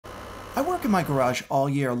I work in my garage all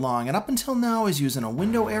year long, and up until now I was using a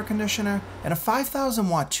window air conditioner and a 5,000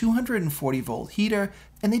 watt 240 volt heater,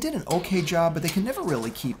 and they did an okay job, but they can never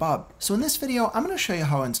really keep up. So in this video, I'm going to show you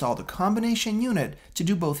how I installed a combination unit to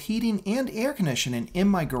do both heating and air conditioning in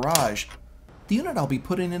my garage. The unit I'll be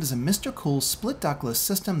putting in is a Mr. Cool split ductless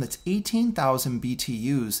system that's 18,000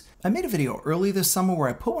 BTUs. I made a video early this summer where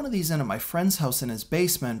I put one of these in at my friend's house in his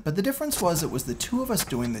basement, but the difference was it was the two of us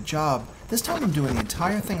doing the job. This time I'm doing the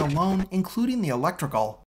entire thing alone, including the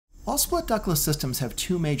electrical. All split ductless systems have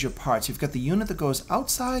two major parts. You've got the unit that goes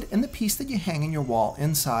outside and the piece that you hang in your wall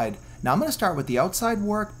inside. Now I'm going to start with the outside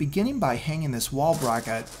work, beginning by hanging this wall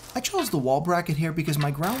bracket. I chose the wall bracket here because my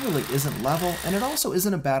ground really isn't level, and it also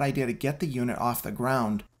isn't a bad idea to get the unit off the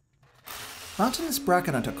ground. Mounting this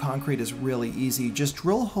bracket onto concrete is really easy. Just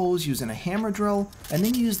drill holes using a hammer drill, and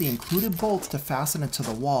then use the included bolts to fasten it to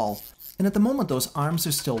the wall. And at the moment those arms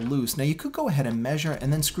are still loose. Now you could go ahead and measure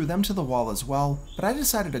and then screw them to the wall as well, but I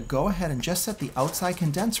decided to go ahead and just set the outside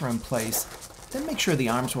condenser in place. Then make sure the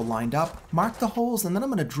arms were lined up, mark the holes, and then I'm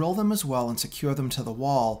going to drill them as well and secure them to the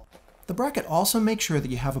wall. The bracket also makes sure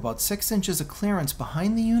that you have about 6 inches of clearance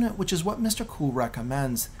behind the unit, which is what Mr. Cool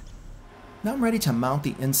recommends. Now I'm ready to mount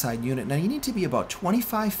the inside unit. Now you need to be about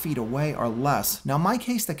 25 feet away or less. Now in my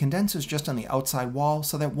case the condenser is just on the outside wall,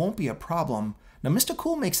 so that won't be a problem. Now Mr.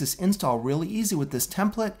 Cool makes this install really easy with this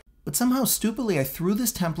template, but somehow stupidly I threw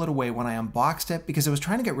this template away when I unboxed it because I was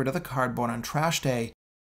trying to get rid of the cardboard on trash day.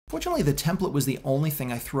 Fortunately, the template was the only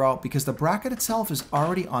thing I threw out because the bracket itself is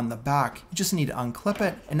already on the back. You just need to unclip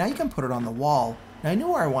it, and now you can put it on the wall. Now I knew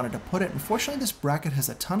where I wanted to put it, and fortunately this bracket has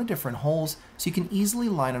a ton of different holes, so you can easily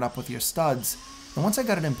line it up with your studs. And once I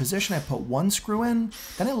got it in position, I put one screw in,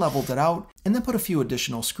 then I leveled it out, and then put a few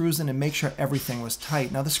additional screws in and make sure everything was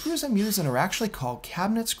tight. Now the screws I'm using are actually called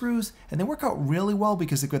cabinet screws, and they work out really well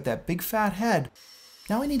because they've got that big fat head.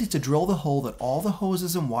 Now I needed to drill the hole that all the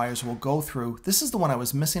hoses and wires will go through. This is the one I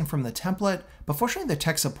was missing from the template, but fortunately the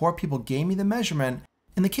tech support people gave me the measurement,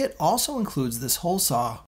 and the kit also includes this hole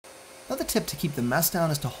saw. Another tip to keep the mess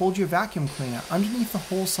down is to hold your vacuum cleaner underneath the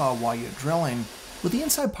hole saw while you're drilling. With the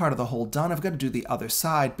inside part of the hole done, I've got to do the other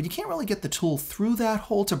side, but you can't really get the tool through that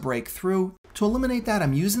hole to break through. To eliminate that,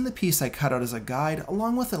 I'm using the piece I cut out as a guide,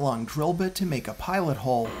 along with a long drill bit to make a pilot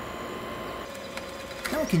hole.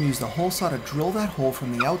 Now I can use the hole saw to drill that hole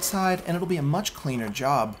from the outside, and it'll be a much cleaner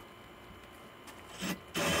job.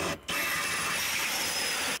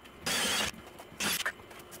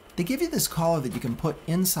 They give you this collar that you can put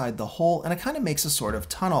inside the hole, and it kind of makes a sort of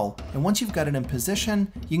tunnel. And once you've got it in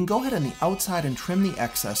position, you can go ahead on the outside and trim the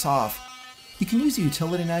excess off. You can use a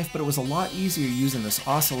utility knife, but it was a lot easier using this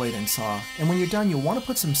oscillating saw. And when you're done, you'll want to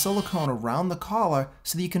put some silicone around the collar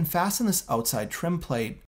so that you can fasten this outside trim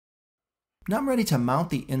plate. Now I'm ready to mount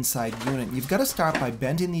the inside unit. You've got to start by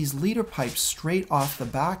bending these leader pipes straight off the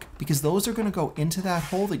back because those are going to go into that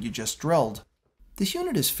hole that you just drilled. This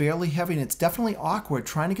unit is fairly heavy and it's definitely awkward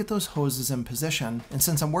trying to get those hoses in position, and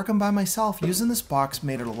since I'm working by myself, using this box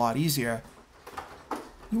made it a lot easier.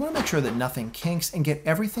 You want to make sure that nothing kinks and get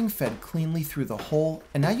everything fed cleanly through the hole,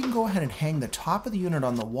 and now you can go ahead and hang the top of the unit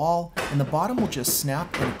on the wall and the bottom will just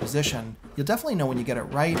snap into position. You'll definitely know when you get it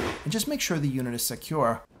right, and just make sure the unit is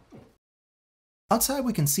secure. Outside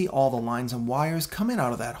we can see all the lines and wires coming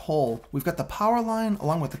out of that hole. We've got the power line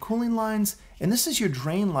along with the cooling lines, and this is your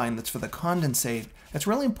drain line that's for the condensate. It's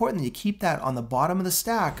really important that you keep that on the bottom of the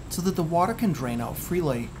stack so that the water can drain out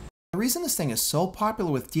freely. The reason this thing is so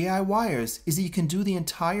popular with DIYers is that you can do the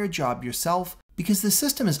entire job yourself because the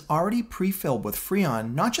system is already pre-filled with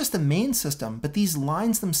Freon. Not just the main system, but these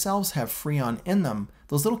lines themselves have Freon in them.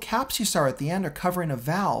 Those little caps you saw at the end are covering a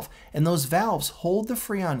valve, and those valves hold the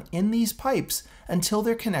Freon in these pipes until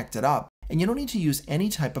they're connected up, and you don't need to use any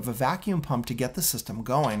type of a vacuum pump to get the system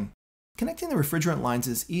going. Connecting the refrigerant lines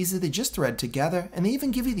is easy. They just thread together, and they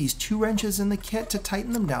even give you these 2 wrenches in the kit to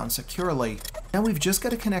tighten them down securely. Now we've just got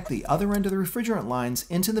to connect the other end of the refrigerant lines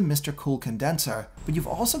into the Mr. Cool condenser, but you've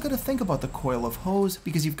also got to think about the coil of hose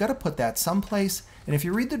because you've got to put that someplace, and if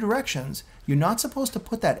you read the directions, you're not supposed to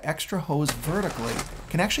put that extra hose vertically. It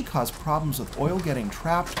can actually cause problems with oil getting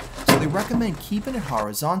trapped, so they recommend keeping it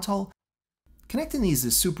horizontal. Connecting these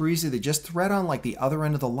is super easy. They just thread on like the other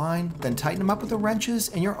end of the line, then tighten them up with the wrenches,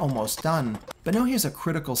 and you're almost done. But now here's a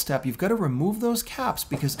critical step. You've got to remove those caps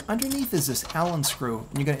because underneath is this Allen screw,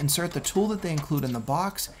 and you're going to insert the tool that they include in the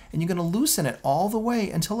box, and you're going to loosen it all the way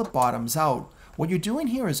until it bottoms out. What you're doing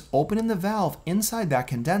here is opening the valve inside that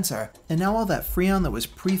condenser, and now all that Freon that was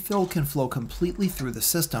pre-filled can flow completely through the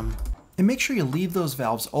system. And make sure you leave those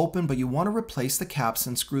valves open, but you want to replace the caps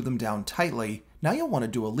and screw them down tightly. Now you'll want to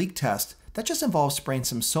do a leak test. That just involves spraying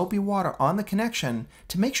some soapy water on the connection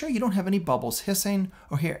to make sure you don't have any bubbles hissing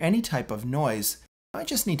or hear any type of noise. I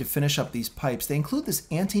just need to finish up these pipes. They include this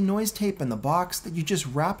anti-noise tape in the box that you just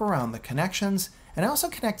wrap around the connections, and I also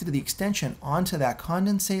connected the extension onto that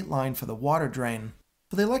condensate line for the water drain.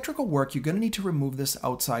 For the electrical work, you're going to need to remove this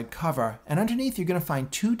outside cover, and underneath you're going to find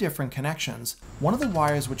two different connections. One of the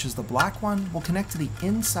wires, which is the black one, will connect to the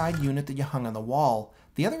inside unit that you hung on the wall.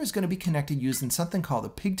 The other is going to be connected using something called a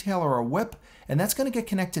pigtail or a whip, and that's going to get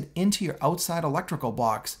connected into your outside electrical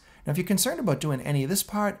box. Now if you're concerned about doing any of this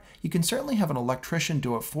part, you can certainly have an electrician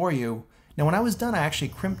do it for you. Now when I was done, I actually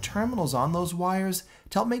crimped terminals on those wires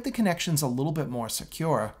to help make the connections a little bit more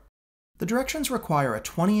secure. The directions require a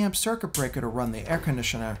 20 amp circuit breaker to run the air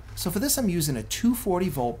conditioner, so for this I'm using a 240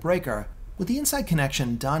 volt breaker. With the inside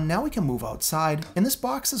connection done, now we can move outside, and this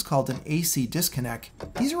box is called an AC disconnect.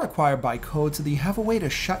 These are required by code so that you have a way to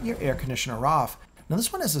shut your air conditioner off. Now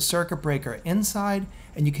this one has a circuit breaker inside,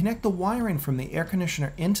 and you connect the wiring from the air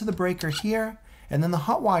conditioner into the breaker here, and then the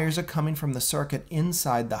hot wires are coming from the circuit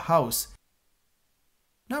inside the house.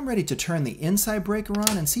 Now I'm ready to turn the inside breaker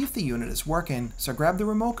on and see if the unit is working. So grab the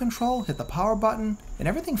remote control, hit the power button, and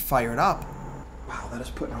everything fired up. Wow, that is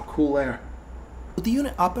putting out cool air. With the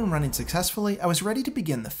unit up and running successfully, I was ready to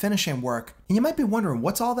begin the finishing work. And you might be wondering,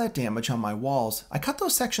 what's all that damage on my walls? I cut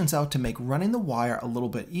those sections out to make running the wire a little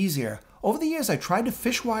bit easier. Over the years, I tried to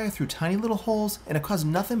fish wire through tiny little holes, and it caused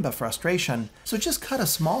nothing but frustration. So just cut a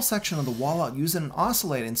small section of the wall out using an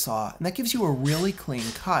oscillating saw, and that gives you a really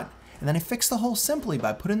clean cut. And then I fix the hole simply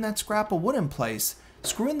by putting that scrap of wood in place,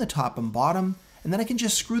 screwing the top and bottom, and then I can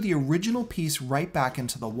just screw the original piece right back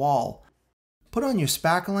into the wall. Put on your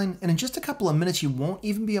spackling, and in just a couple of minutes you won't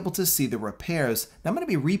even be able to see the repairs. Now I'm going to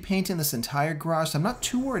be repainting this entire garage, so I'm not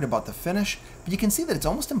too worried about the finish, but you can see that it's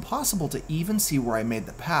almost impossible to even see where I made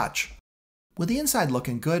the patch. With the inside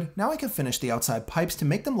looking good, now I can finish the outside pipes to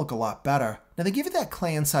make them look a lot better. Now they give you that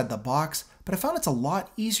clay inside the box, but I found it's a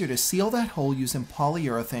lot easier to seal that hole using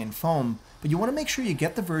polyurethane foam. But you want to make sure you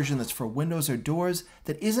get the version that's for windows or doors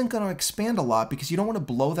that isn't going to expand a lot because you don't want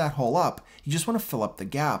to blow that hole up, you just want to fill up the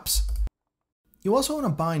gaps. You also want to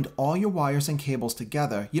bind all your wires and cables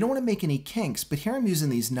together. You don't want to make any kinks, but here I'm using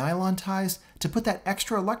these nylon ties to put that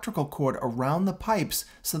extra electrical cord around the pipes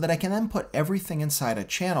so that I can then put everything inside a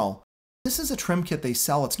channel. This is a trim kit they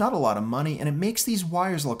sell. It's not a lot of money, and it makes these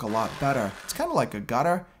wires look a lot better. It's kind of like a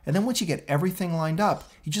gutter, and then once you get everything lined up,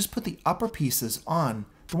 you just put the upper pieces on.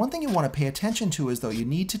 The one thing you want to pay attention to is though you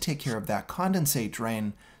need to take care of that condensate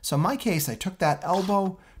drain. So in my case, I took that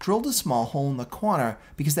elbow, drilled a small hole in the corner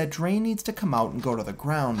because that drain needs to come out and go to the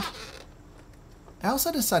ground. I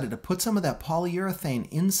also decided to put some of that polyurethane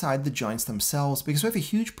inside the joints themselves because we have a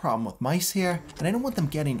huge problem with mice here, and I don't want them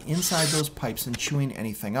getting inside those pipes and chewing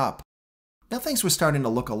anything up. Now things were starting to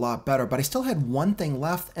look a lot better, but I still had one thing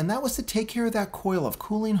left, and that was to take care of that coil of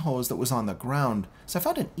cooling hose that was on the ground. So I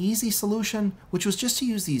found an easy solution, which was just to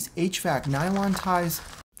use these HVAC nylon ties.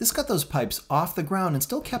 This got those pipes off the ground and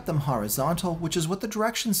still kept them horizontal, which is what the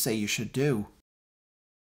directions say you should do.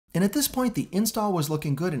 And at this point, the install was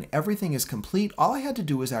looking good and everything is complete. All I had to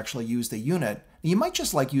do was actually use the unit. Now, you might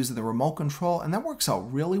just like using the remote control, and that works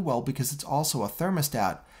out really well because it's also a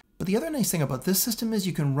thermostat. But the other nice thing about this system is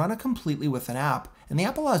you can run it completely with an app, and the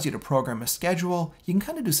app allows you to program a schedule. You can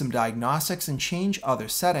kind of do some diagnostics and change other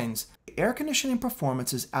settings. The air conditioning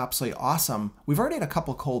performance is absolutely awesome. We've already had a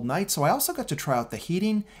couple cold nights, so I also got to try out the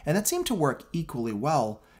heating, and that seemed to work equally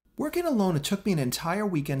well. Working alone, it took me an entire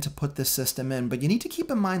weekend to put this system in, but you need to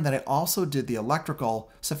keep in mind that I also did the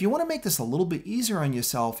electrical. So if you want to make this a little bit easier on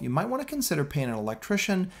yourself, you might want to consider paying an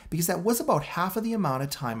electrician because that was about half of the amount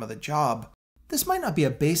of time of the job. This might not be a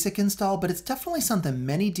basic install, but it's definitely something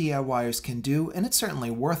many DIYers can do, and it's certainly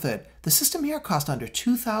worth it. The system here cost under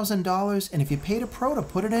 $2,000, and if you paid a pro to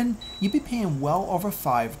put it in, you'd be paying well over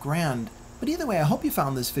 $5 grand. But either way, I hope you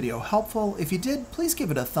found this video helpful. If you did, please give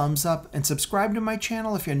it a thumbs up and subscribe to my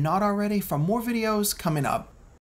channel if you're not already for more videos coming up.